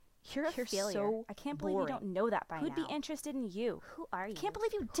You're a failure. So I can't believe boring. you don't know that by Who'd now. be interested in you? Who are you? I can't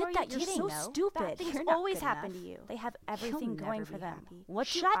believe you Who are did that. you You're kidding, so though? stupid. Bad things You're not always good happen enough. to you. They have You'll everything going never for be them. happy. What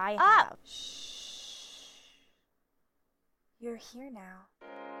do Shut I up! have? Shh. You're here now.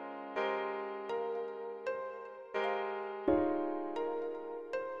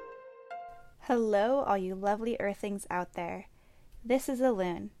 Hello, all you lovely earthlings out there. This is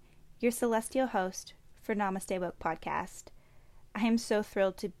Elune, your celestial host for Namaste Woke Podcast. I am so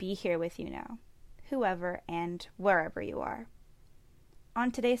thrilled to be here with you now, whoever and wherever you are. On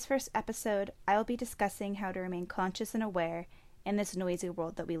today's first episode, I will be discussing how to remain conscious and aware in this noisy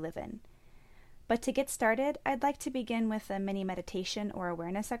world that we live in. But to get started, I'd like to begin with a mini meditation or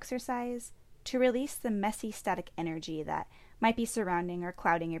awareness exercise to release the messy static energy that might be surrounding or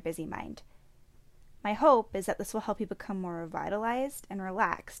clouding your busy mind. My hope is that this will help you become more revitalized and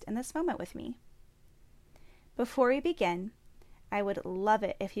relaxed in this moment with me. Before we begin, I would love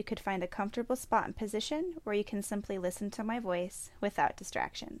it if you could find a comfortable spot and position where you can simply listen to my voice without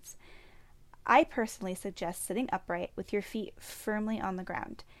distractions. I personally suggest sitting upright with your feet firmly on the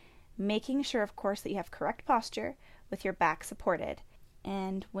ground, making sure, of course, that you have correct posture with your back supported.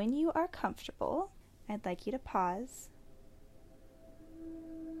 And when you are comfortable, I'd like you to pause,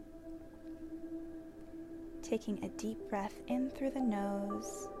 taking a deep breath in through the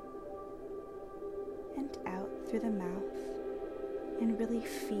nose and out through the mouth, and really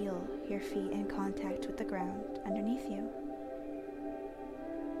feel your feet in contact with the ground underneath you.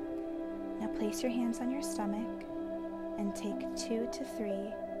 Now place your hands on your stomach and take 2 to 3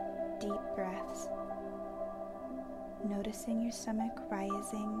 deep breaths, noticing your stomach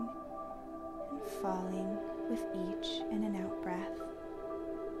rising and falling with each in and out breath.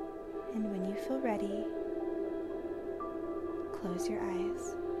 And when you feel ready, close your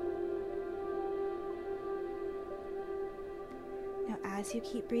eyes. Now, as you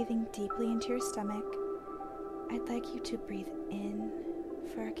keep breathing deeply into your stomach, I'd like you to breathe in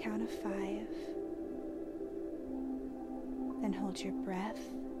for a count of 5. Then hold your breath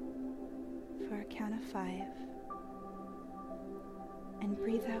for a count of 5. And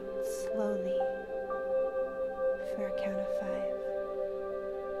breathe out slowly for a count of 5.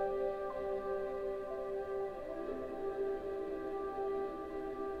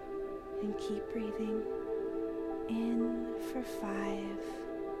 And keep breathing in for 5,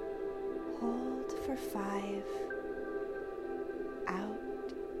 hold for 5,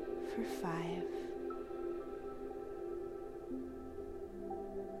 out for 5.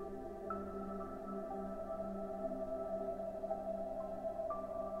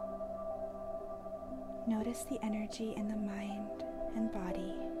 Notice the energy in the mind and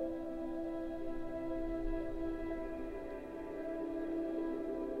body.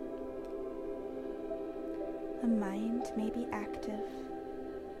 The mind may be active.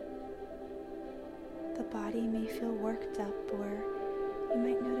 The body may feel worked up, or you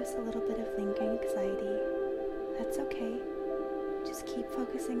might notice a little bit of lingering anxiety. That's okay. Just keep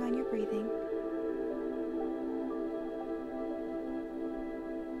focusing on your breathing.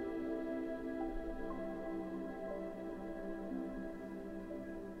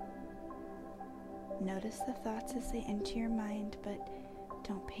 Notice the thoughts as they enter your mind, but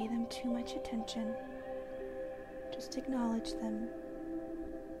don't pay them too much attention. Just acknowledge them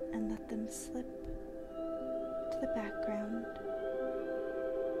and let them slip to the background.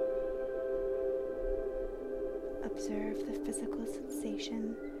 Observe the physical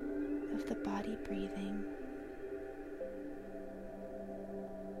sensation of the body breathing.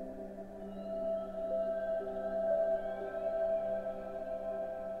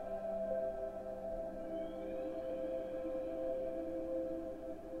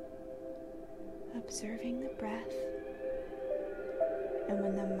 Observing the breath, and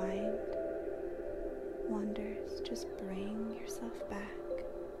when the mind wanders, just bring yourself back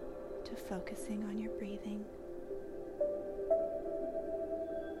to focusing on your breathing.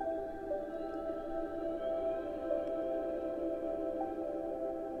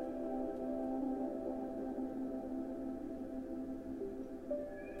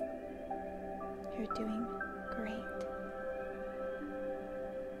 You're doing great.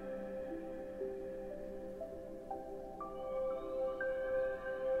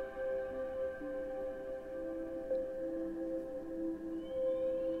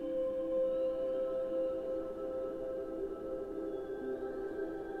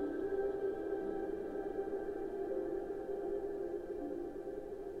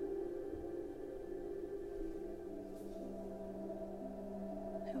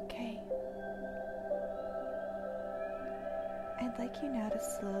 Okay. I'd like you now to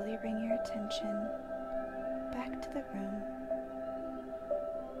slowly bring your attention back to the room.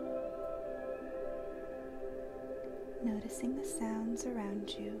 noticing the sounds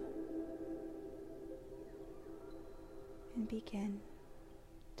around you, and begin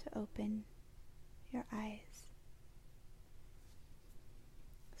to open your eyes.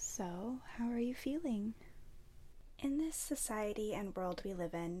 So, how are you feeling? In this society and world we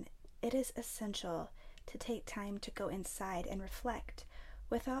live in, it is essential to take time to go inside and reflect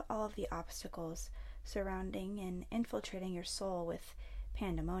without all of the obstacles surrounding and infiltrating your soul with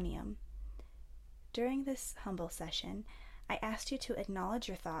pandemonium. During this humble session, I asked you to acknowledge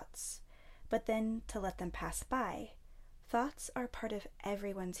your thoughts, but then to let them pass by. Thoughts are part of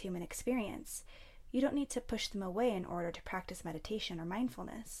everyone's human experience. You don't need to push them away in order to practice meditation or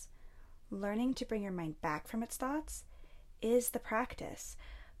mindfulness. Learning to bring your mind back from its thoughts is the practice.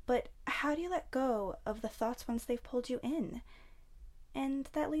 But how do you let go of the thoughts once they've pulled you in? And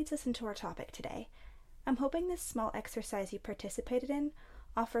that leads us into our topic today. I'm hoping this small exercise you participated in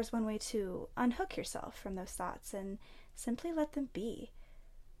offers one way to unhook yourself from those thoughts and simply let them be.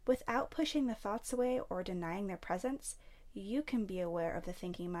 Without pushing the thoughts away or denying their presence, you can be aware of the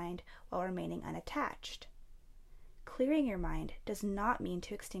thinking mind while remaining unattached. Clearing your mind does not mean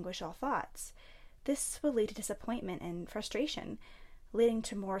to extinguish all thoughts. This will lead to disappointment and frustration, leading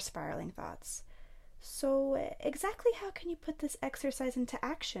to more spiraling thoughts. So, exactly how can you put this exercise into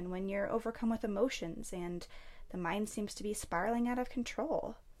action when you're overcome with emotions and the mind seems to be spiraling out of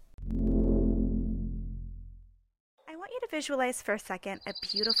control? I want you to visualize for a second a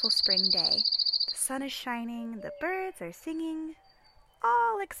beautiful spring day. The sun is shining, the birds are singing,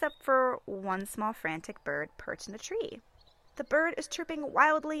 all except for one small frantic bird perched in a tree. The bird is chirping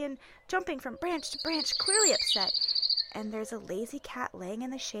wildly and jumping from branch to branch, clearly upset. And there's a lazy cat laying in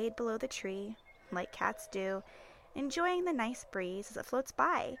the shade below the tree, like cats do, enjoying the nice breeze as it floats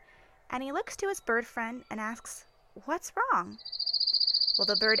by. And he looks to his bird friend and asks, "What's wrong?" Well,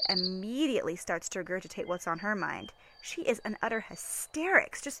 the bird immediately starts to regurgitate what's on her mind. She is in utter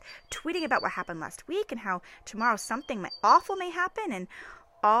hysterics, just tweeting about what happened last week and how tomorrow something awful may happen, and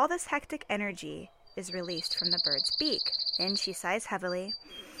all this hectic energy is released from the bird's beak. Then she sighs heavily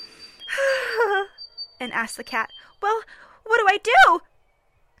and asks the cat, "Well, what do I do?"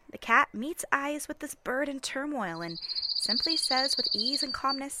 The cat meets eyes with this bird in turmoil and simply says with ease and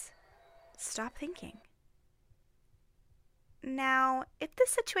calmness, "Stop thinking." Now, if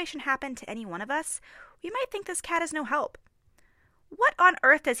this situation happened to any one of us, we might think this cat is no help. What on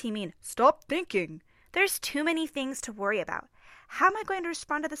earth does he mean, "stop thinking"? There's too many things to worry about. How am I going to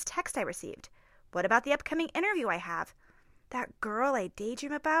respond to this text I received? What about the upcoming interview I have? That girl I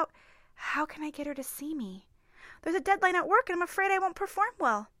daydream about? How can I get her to see me? There's a deadline at work and I'm afraid I won't perform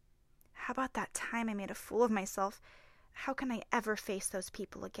well. How about that time I made a fool of myself? How can I ever face those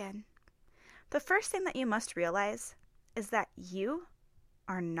people again? The first thing that you must realize is that you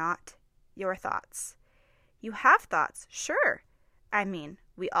are not your thoughts. You have thoughts, sure. I mean,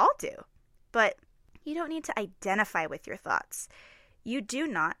 we all do. But you don't need to identify with your thoughts. You do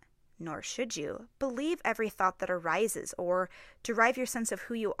not, nor should you, believe every thought that arises or derive your sense of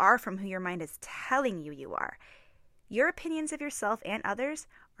who you are from who your mind is telling you you are. Your opinions of yourself and others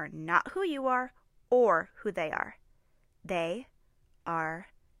are not who you are or who they are. They are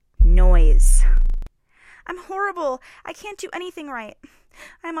noise. "I'm horrible. I can't do anything right.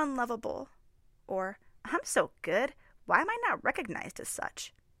 I'm unlovable." Or, "I'm so good. Why am I not recognized as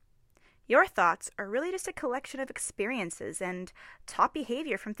such?" Your thoughts are really just a collection of experiences and taught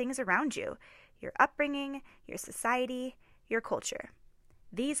behavior from things around you, your upbringing, your society, your culture.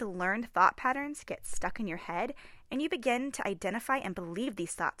 These learned thought patterns get stuck in your head, and you begin to identify and believe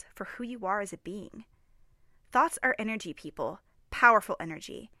these thoughts for who you are as a being. Thoughts are energy, people, powerful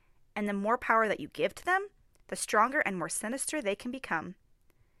energy, and the more power that you give to them, the stronger and more sinister they can become.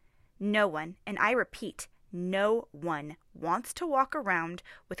 No one, and I repeat, no one wants to walk around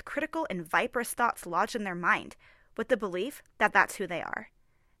with critical and viperous thoughts lodged in their mind with the belief that that's who they are.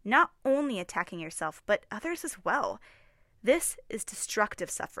 Not only attacking yourself, but others as well. This is destructive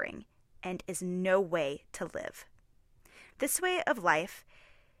suffering and is no way to live. This way of life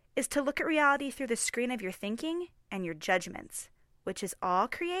is to look at reality through the screen of your thinking and your judgments, which is all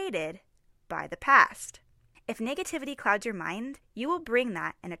created by the past. If negativity clouds your mind, you will bring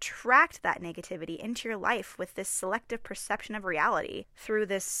that and attract that negativity into your life with this selective perception of reality through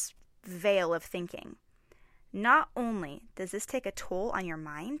this veil of thinking. Not only does this take a toll on your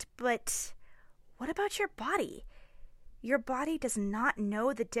mind, but what about your body? Your body does not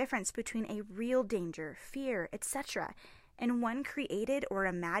know the difference between a real danger, fear, etc., and one created or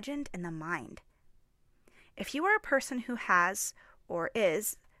imagined in the mind. If you are a person who has or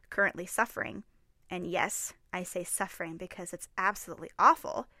is currently suffering, and yes, I say suffering because it's absolutely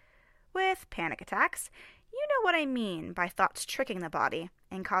awful, with panic attacks, You know what I mean by thoughts tricking the body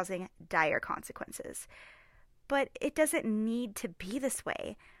and causing dire consequences. But it doesn't need to be this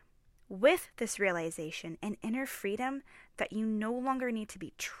way. With this realization and inner freedom that you no longer need to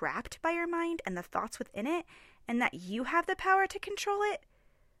be trapped by your mind and the thoughts within it, and that you have the power to control it,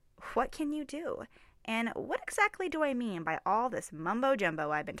 what can you do? And what exactly do I mean by all this mumbo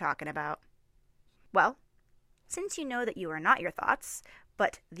jumbo I've been talking about? Well, since you know that you are not your thoughts,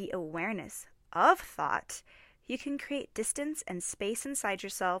 but the awareness of thought, you can create distance and space inside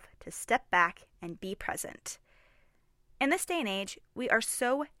yourself to step back and be present. In this day and age, we are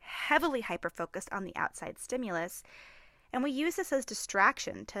so heavily hyper-focused on the outside stimulus, and we use this as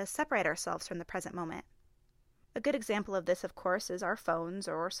distraction to separate ourselves from the present moment. A good example of this, of course, is our phones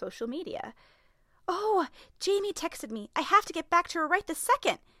or social media. Oh, Jamie texted me. I have to get back to her right this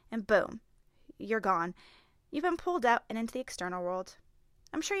second. And boom, you're gone. You've been pulled out and into the external world.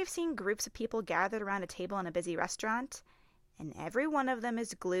 I'm sure you've seen groups of people gathered around a table in a busy restaurant, and every one of them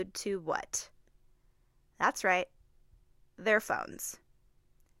is glued to what? That's right, their phones.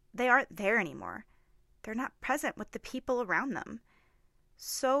 They aren't there anymore. They're not present with the people around them.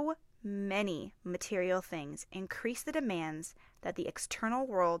 So many material things increase the demands that the external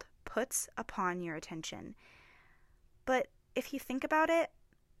world puts upon your attention. But if you think about it,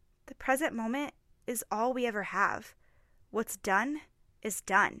 the present moment is all we ever have. What's done is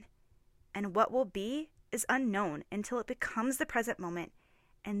done, and what will be is unknown until it becomes the present moment,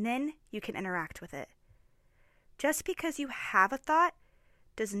 and then you can interact with it. Just because you have a thought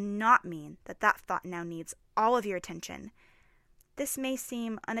does not mean that that thought now needs all of your attention. This may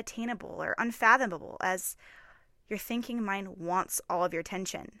seem unattainable or unfathomable, as your thinking mind wants all of your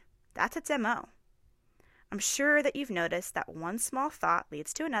attention. That's its MO. I'm sure that you've noticed that one small thought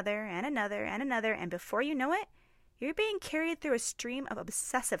leads to another and another and another, and before you know it, you're being carried through a stream of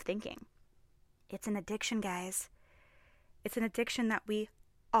obsessive thinking. It's an addiction, guys. It's an addiction that we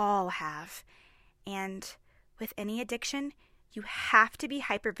all have. And with any addiction, you have to be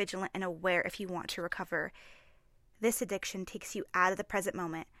hypervigilant and aware if you want to recover. This addiction takes you out of the present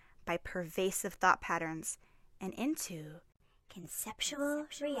moment by pervasive thought patterns and into conceptual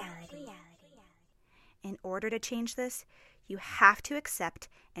reality. In order to change this, you have to accept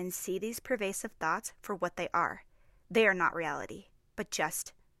and see these pervasive thoughts for what they are. They are not reality, but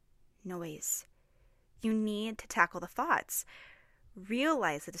just noise. You need to tackle the thoughts,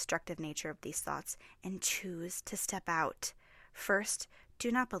 realize the destructive nature of these thoughts, and choose to step out. First,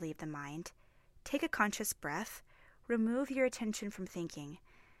 do not believe the mind. Take a conscious breath. Remove your attention from thinking.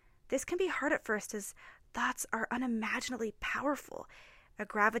 This can be hard at first, as thoughts are unimaginably powerful, a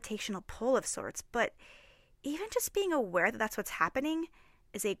gravitational pull of sorts, but even just being aware that that's what's happening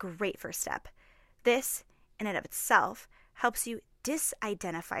is a great first step. This, in and of itself, helps you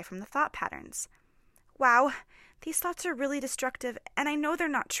disidentify from the thought patterns. Wow, these thoughts are really destructive, and I know they're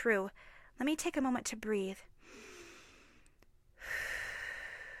not true. Let me take a moment to breathe.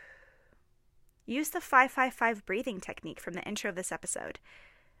 Use the 5-5-5 breathing technique from the intro of this episode.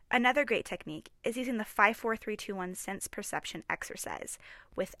 Another great technique is using the 5-4-3-2-1 sense perception exercise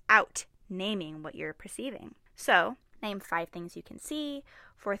without naming what you're perceiving. So, name 5 things you can see,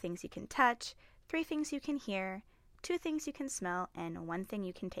 4 things you can touch, 3 things you can hear, 2 things you can smell, and 1 thing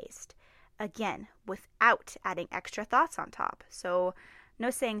you can taste. Again, without adding extra thoughts on top. So, no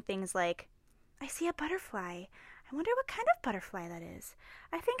saying things like, I see a butterfly. I wonder what kind of butterfly that is.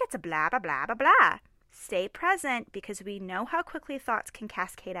 I think it's a blah, blah, blah, blah, blah. Stay present, because we know how quickly thoughts can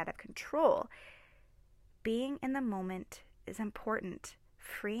cascade out of control. Being in the moment is important,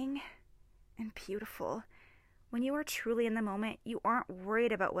 freeing, and beautiful. When you are truly in the moment, you aren't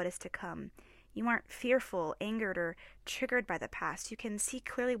worried about what is to come. You aren't fearful, angered, or triggered by the past. You can see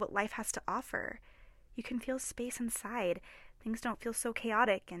clearly what life has to offer. You can feel space inside. Things don't feel so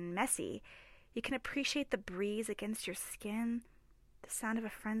chaotic and messy. You can appreciate the breeze against your skin, the sound of a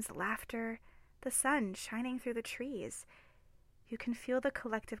friend's laughter, the sun shining through the trees. You can feel the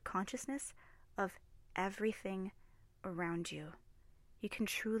collective consciousness of everything around you. You can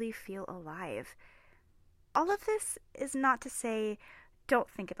truly feel alive. All of this is not to say don't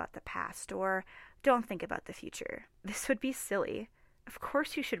think about the past or don't think about the future. This would be silly. Of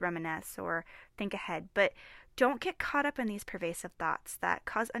course you should reminisce or think ahead, but don't get caught up in these pervasive thoughts that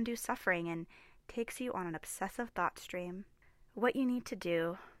cause undue suffering and takes you on an obsessive thought stream. What you need to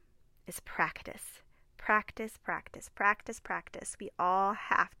do is practice. Practice, practice, practice, practice. We all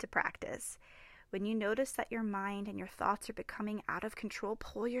have to practice. When you notice that your mind and your thoughts are becoming out of control,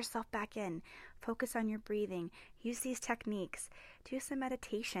 pull yourself back in. Focus on your breathing. Use these techniques. Do some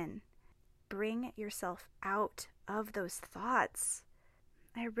meditation. Bring yourself out of those thoughts.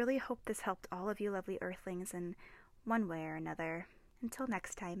 I really hope this helped all of you lovely earthlings in one way or another. Until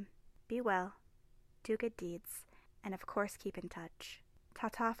next time, be well, do good deeds, and of course keep in touch.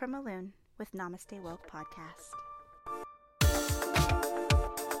 Ta-ta from a loon with Namaste Woke Podcast.